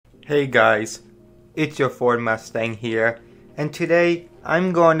Hey guys, it's your Ford Mustang here, and today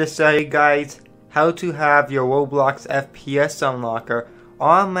I'm going to show you guys how to have your Roblox FPS Unlocker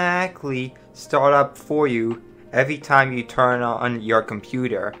automatically start up for you every time you turn on your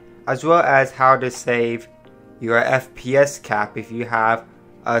computer, as well as how to save your FPS cap if you have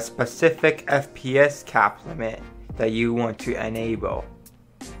a specific FPS cap limit that you want to enable.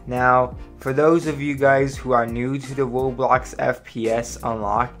 Now, for those of you guys who are new to the Roblox FPS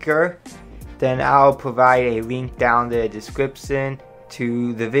Unlocker, then I'll provide a link down in the description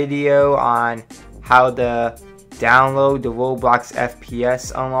to the video on how to download the Roblox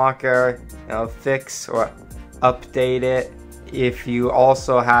FPS Unlocker, fix or update it. If you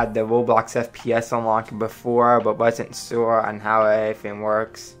also had the Roblox FPS Unlocker before but wasn't sure on how everything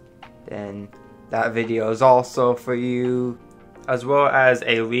works, then that video is also for you, as well as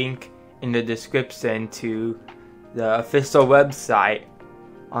a link in the description to the official website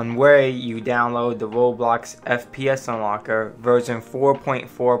on where you download the Roblox FPS Unlocker version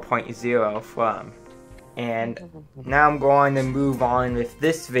 4.4.0 from. And now I'm going to move on with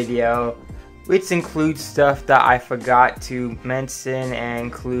this video, which includes stuff that I forgot to mention and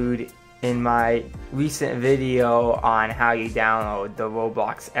include in my recent video on how you download the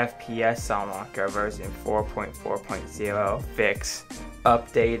Roblox FPS Unlocker version 4.4.0, fix,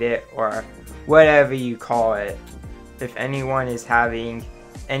 update it, or whatever you call it. If anyone is having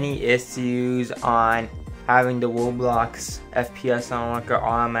any issues on having the Roblox FPS Unlocker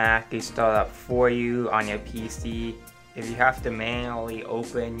automatically start up for you on your PC, if you have to manually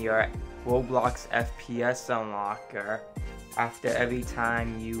open your Roblox FPS Unlocker after every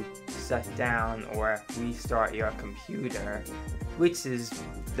time you shut down or restart your computer, which is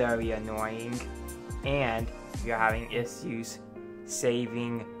very annoying, and you're having issues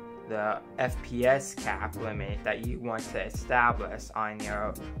saving the FPS cap limit that you want to establish on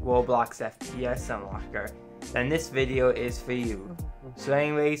your Roblox FPS Unlocker, then this video is for you. So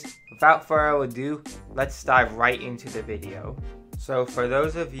anyways, without further ado, let's dive right into the video. So for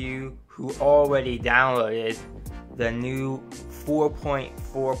those of you who already downloaded the new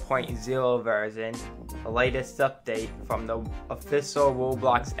 4.4.0 version, the latest update from the official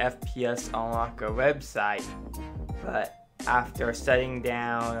Roblox FPS Unlocker website, but after shutting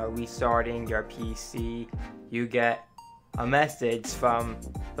down or restarting your PC, you get a message from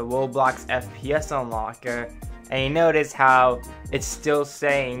the Roblox FPS Unlocker, and you notice how it's still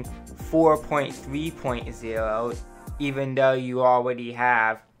saying 4.3.0 even though you already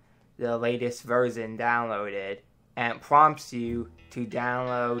have the latest version downloaded, and it prompts you to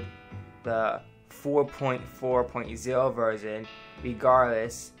download the 4.4.0 version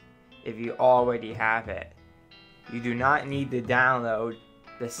regardless if you already have it. You do not need to download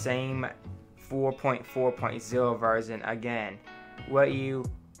the same 4.4.0 version again. What you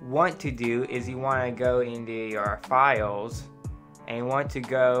want to do is you want to go into your files and you want to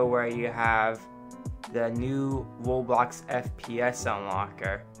go where you have the new Roblox FPS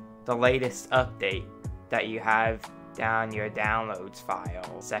Unlocker, the latest update that you have down your downloads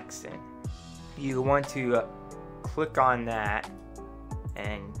file section. You want to click on that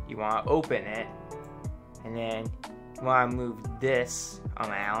and you want to open it, and then you want to move this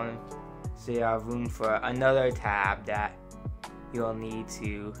around so you have room for another tab that you'll need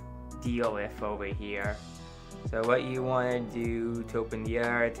to deal with over here. So what you want to do to open the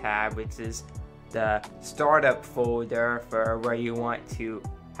other tab, which is the startup folder for where you want to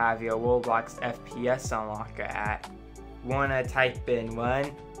have your Roblox FPS Unlocker at, you want to type in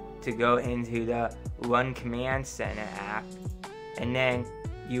run to go into the Run Command Center app, and then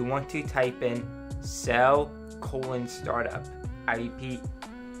you want to type in cell:startup. I repeat,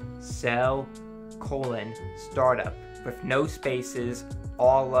 cell:startup with no spaces,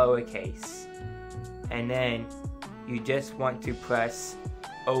 all lowercase. And then you just want to press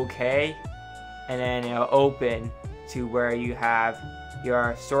OK, and then it'll open to where you have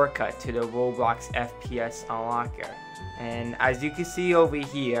your shortcut to the Roblox FPS Unlocker. And as you can see over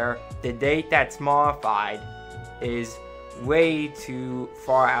here, the date that's modified is way too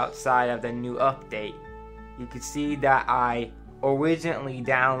far outside of the new update. You can see that I originally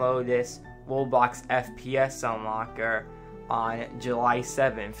downloaded this Roblox FPS Unlocker on July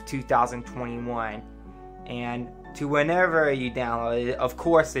 7th, 2021, and to whenever you download it, of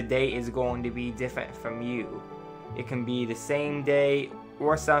course the date is going to be different from you. It can be the same day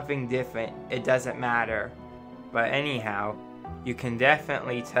or something different, it doesn't matter. But anyhow, you can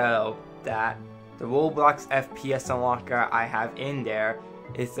definitely tell that the Roblox FPS Unlocker I have in there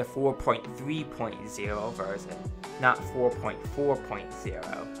is the 4.3.0 version, not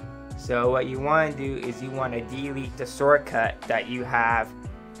 4.4.0. So what you want to do is you want to delete the shortcut that you have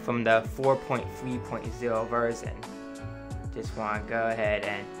from the 4.3.0 version. Just want to go ahead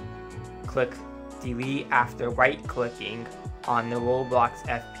and click delete after right clicking on the Roblox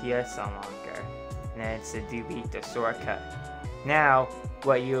FPS Unlocker, and then it's to delete the shortcut. Now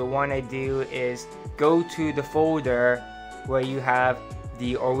what you want to do is go to the folder where you have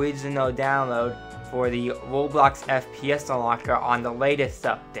the original download for the Roblox FPS Unlocker on the latest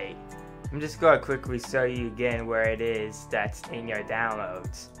update. I'm just going to quickly show you again where it is that's in your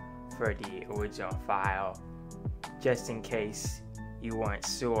downloads for the original file, just in case you weren't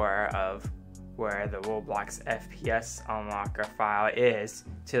sure of where the Roblox FPS Unlocker file is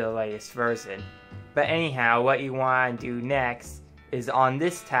to the latest version. But anyhow, what you want to do next is on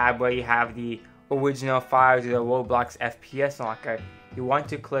this tab where you have the original files of the Roblox FPS Unlocker, you want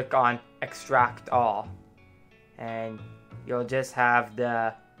to click on Extract All, and you'll just have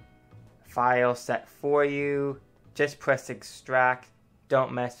the file set for you. Just press extract,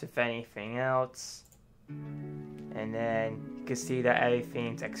 don't mess with anything else, and then you can see that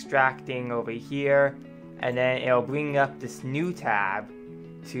everything's extracting over here, and then it'll bring up this new tab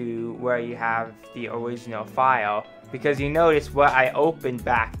to where you have the original file, because you notice what I opened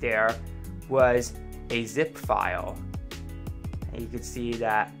back there was a zip file, and you can see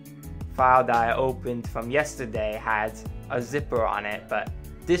that file that I opened from yesterday has a zipper on it, but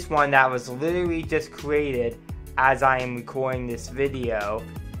this one that was literally just created as I am recording this video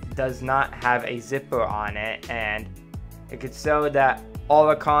does not have a zipper on it, and it could show that all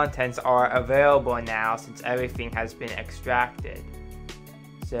the contents are available now since everything has been extracted.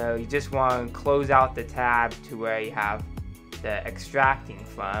 So you just want to close out the tab to where you have the extracting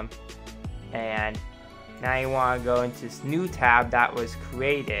from, and now you want to go into this new tab that was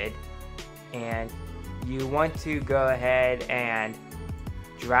created, and you want to go ahead and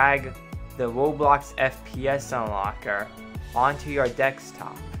drag the Roblox FPS Unlocker onto your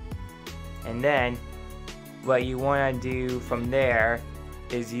desktop. And then what you want to do from there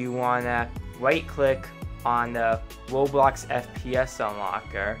is you want to right click on the Roblox FPS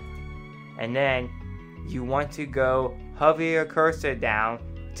Unlocker, and then you want to go hover your cursor down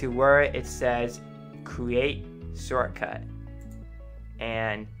to where it says create shortcut.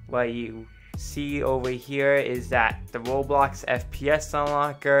 And what you see over here is that the Roblox FPS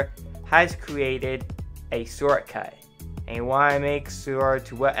Unlocker has created a shortcut, and you want to make sure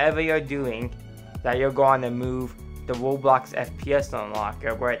to whatever you're doing that you're going to move the Roblox FPS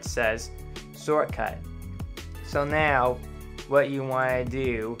Unlocker where it says shortcut. So now what you want to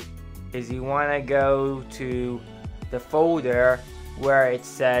do is you want to go to the folder where it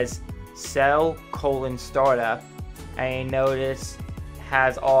says cell:startup, and you notice it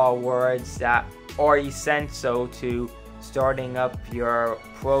has all words that are essential to starting up your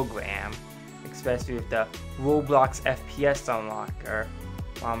program, especially with the Roblox FPS Unlocker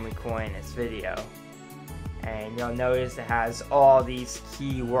while I'm recording this video. And you'll notice it has all these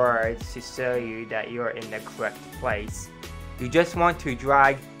keywords to show you that you're in the correct place. You just want to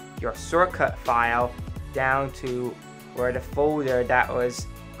drag your shortcut file down to where the folder that was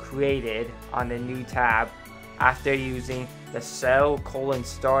created on the new tab after using the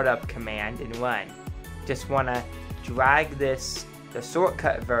cell:startup command and run. Just want to drag the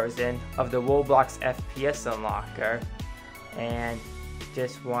shortcut version of the Roblox FPS Unlocker, and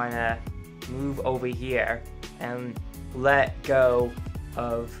just want to move over here and let go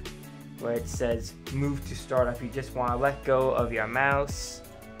of where it says move to startup. You just want to let go of your mouse,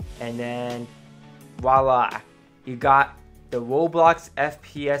 and then voila, you got the Roblox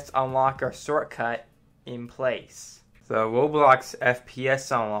FPS Unlocker shortcut in place. The Roblox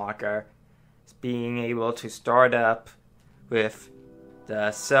FPS Unlocker is being able to start up with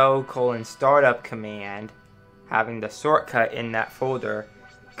the cell:startup command. Having the shortcut in that folder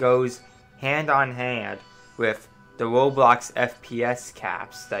goes hand on hand with the Roblox FPS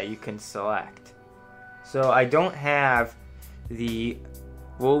caps that you can select. So I don't have the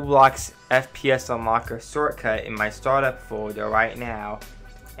Roblox FPS Unlocker shortcut in my startup folder right now,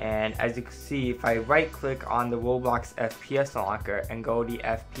 and as you can see, if I right click on the Roblox FPS Unlocker and go to the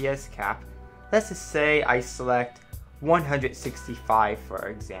FPS cap, let's just say I select 165 for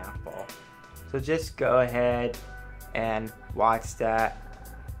example. So just go ahead and watch that.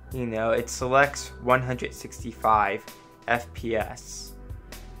 You know, it selects 165 FPS.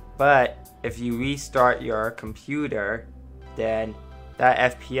 But if you restart your computer, then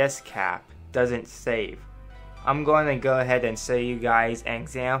that FPS cap doesn't save. I'm going to go ahead and show you guys an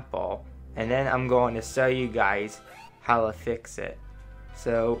example, and then I'm going to show you guys how to fix it.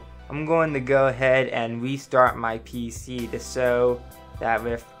 So I'm going to go ahead and restart my PC to show that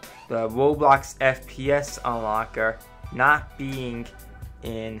with the Roblox FPS Unlocker not being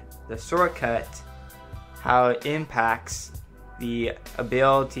in the shortcut how it impacts the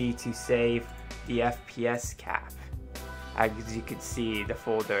ability to save the FPS cap. As you can see, the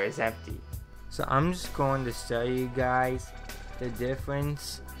folder is empty. So I'm just going to show you guys the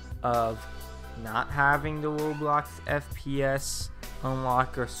difference of not having the Roblox FPS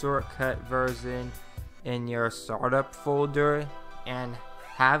Unlocker shortcut version in your startup folder and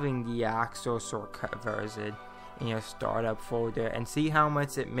having the actual shortcut version in your startup folder, and see how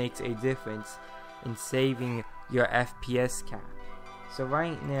much it makes a difference in saving your FPS cap. So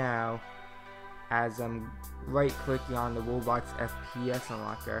right now, as I'm right clicking on the Roblox FPS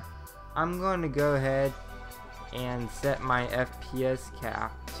Unlocker, I'm going to go ahead and set my FPS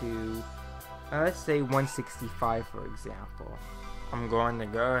cap to let's say 165 for example. I'm going to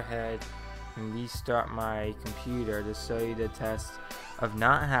go ahead and restart my computer to show you the test of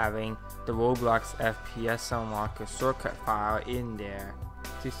not having the Roblox FPS Unlocker shortcut file in there,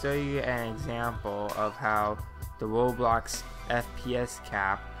 to show you an example of how the Roblox FPS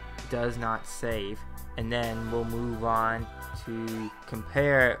cap does not save, and then we'll move on to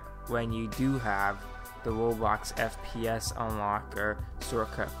compare when you do have the Roblox FPS Unlocker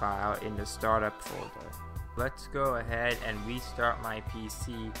shortcut file in the startup folder. Let's go ahead and restart my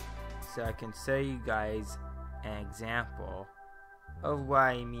PC so I can show you guys an example of what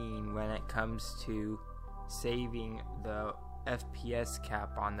I mean when it comes to saving the FPS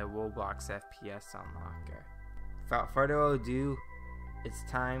cap on the Roblox FPS Unlocker. Without further ado, it's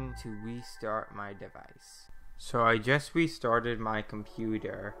time to restart my device. So I just restarted my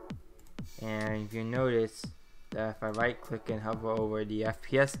computer, and if you notice that if I right click and hover over the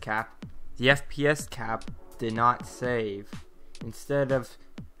FPS cap did not save. Instead of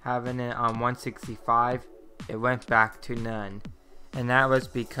having it on 165, it went back to none. And that was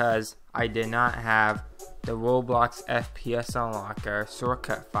because I did not have the Roblox FPS Unlocker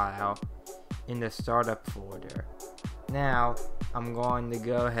shortcut file in the startup folder. Now I'm going to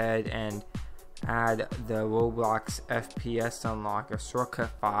go ahead and add the Roblox FPS Unlocker shortcut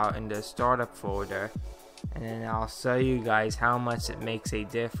file in the startup folder, and then I'll show you guys how much it makes a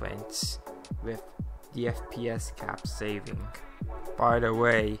difference with the FPS cap saving. By the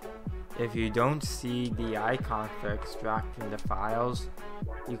way, if you don't see the icon for extracting the files,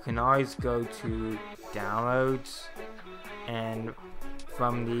 you can always go to downloads, and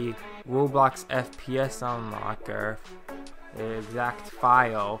from the Roblox FPS Unlocker, the exact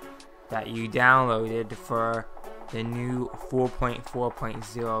file that you downloaded for the new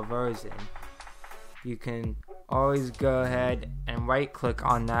 4.4.0 version, you can always go ahead and right click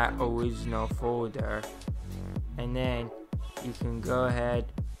on that original folder, and then you can go ahead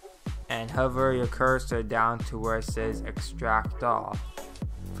and hover your cursor down to where it says extract all.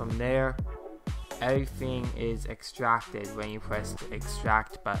 From there, everything is extracted when you press the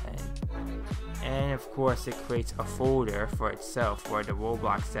extract button, and of course it creates a folder for itself where the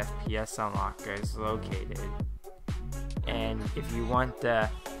Roblox FPS Unlocker is located. And if you want the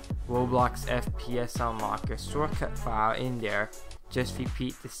Roblox FPS Unlocker shortcut file in there, just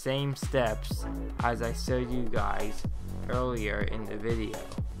repeat the same steps as I showed you guys earlier in the video.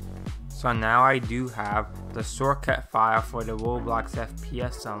 So now I do have the shortcut file for the Roblox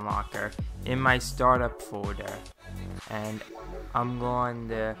FPS Unlocker in my startup folder, and I'm going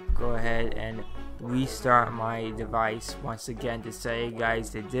to go ahead and restart my device once again to show you guys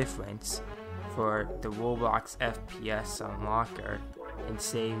the difference for the Roblox FPS Unlocker in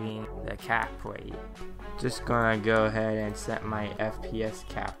saving the cap rate. Just gonna go ahead and set my FPS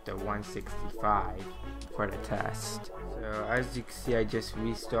cap to 165 for the test. So as you can see, I just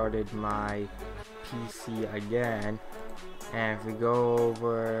restarted my PC again, and if we go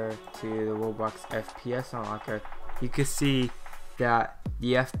over to the Roblox FPS Unlocker, you can see that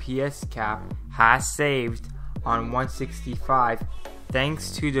the FPS cap has saved on 165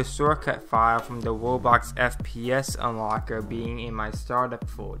 thanks to the shortcut file from the Roblox FPS Unlocker being in my startup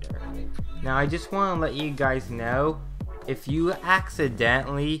folder. Now I just want to let you guys know, if you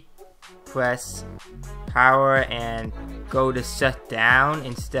accidentally press power and go to shut down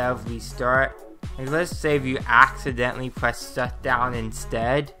instead of restart, like let's say if you accidentally press shut down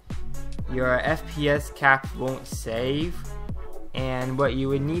instead, your FPS cap won't save, and what you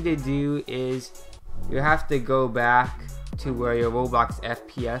would need to do is you have to go back to where your Roblox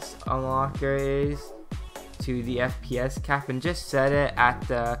FPS Unlocker is, to the FPS cap, and just set it at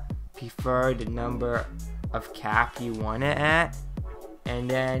the preferred number of cap you want it at, and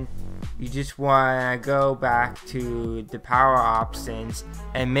then you just want to go back to the power options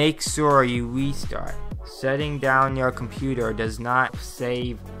and make sure you restart. Shutting down your computer does not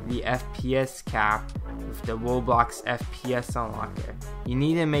save the FPS cap with the Roblox FPS Unlocker. You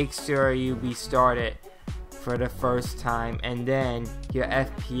need to make sure you restart it for the first time, and then your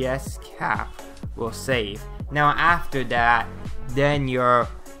FPS cap will save. Now after that, then your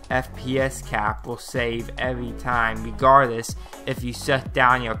FPS cap will save every time, regardless if you shut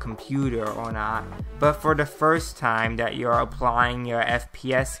down your computer or not. But for the first time that you're applying your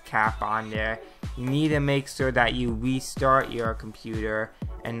FPS cap on there, you need to make sure that you restart your computer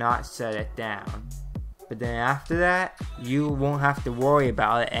and not shut it down. But then after that, you won't have to worry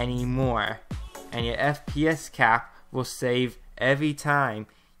about it anymore, and your FPS cap will save every time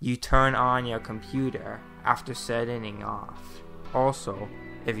you turn on your computer after setting it off. Also,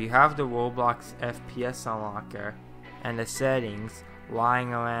 if you have the Roblox FPS Unlocker and the settings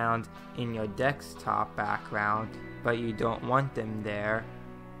lying around in your desktop background, but you don't want them there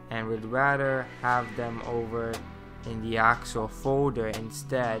and would rather have them over in the actual folder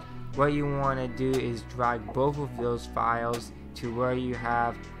instead, what you want to do is drag both of those files to where you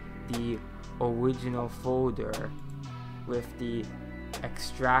have the original folder with the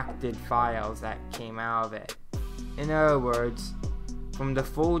extracted files that came out of it. In other words, from the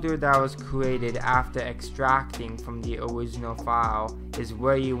folder that was created after extracting from the original file is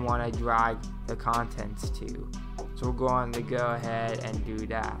where you want to drag the contents to. So we're going to go ahead and do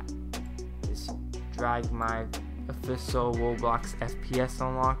that. Just drag my official Roblox FPS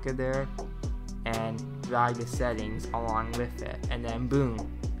Unlocker there and drag the settings along with it, and then boom,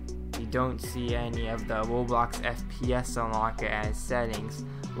 you don't see any of the Roblox FPS Unlocker and settings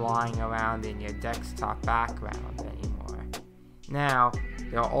lying around in your desktop background anymore. Now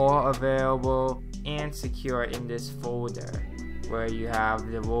they're all available and secure in this folder where you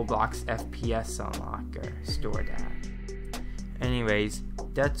have the Roblox FPS Unlocker stored at. Anyways,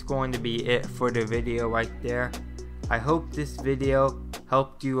 that's going to be it for the video right there. I hope this video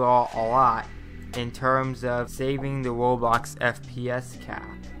helped you all a lot in terms of saving the Roblox FPS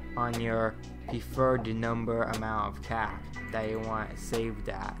cap on your preferred number amount of cap that you want saved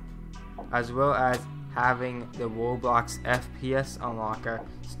at, as well as having the Roblox FPS Unlocker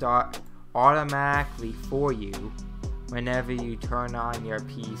start automatically for you whenever you turn on your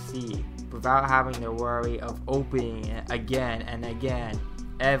PC without having to worry of opening it again and again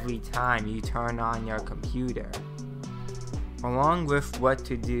every time you turn on your computer. Along with what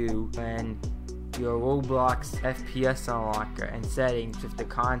to do when your Roblox FPS Unlocker and settings with the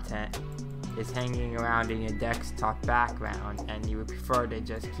content is hanging around in your desktop background and you would prefer to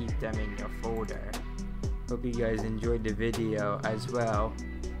just keep them in your folder. Hope you guys enjoyed the video as well.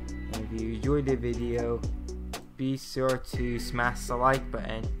 And if you enjoyed the video, be sure to smash the like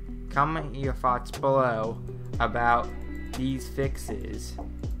button, comment your thoughts below about these fixes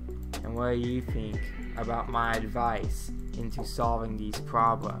and what you think about my advice into solving these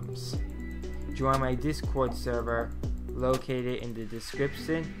problems. Join my Discord server located in the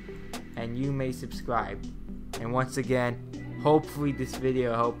description, and you may subscribe. And once again, hopefully this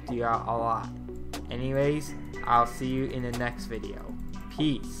video helped you out a lot. Anyways, I'll see you in the next video.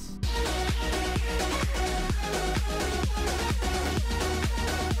 Peace.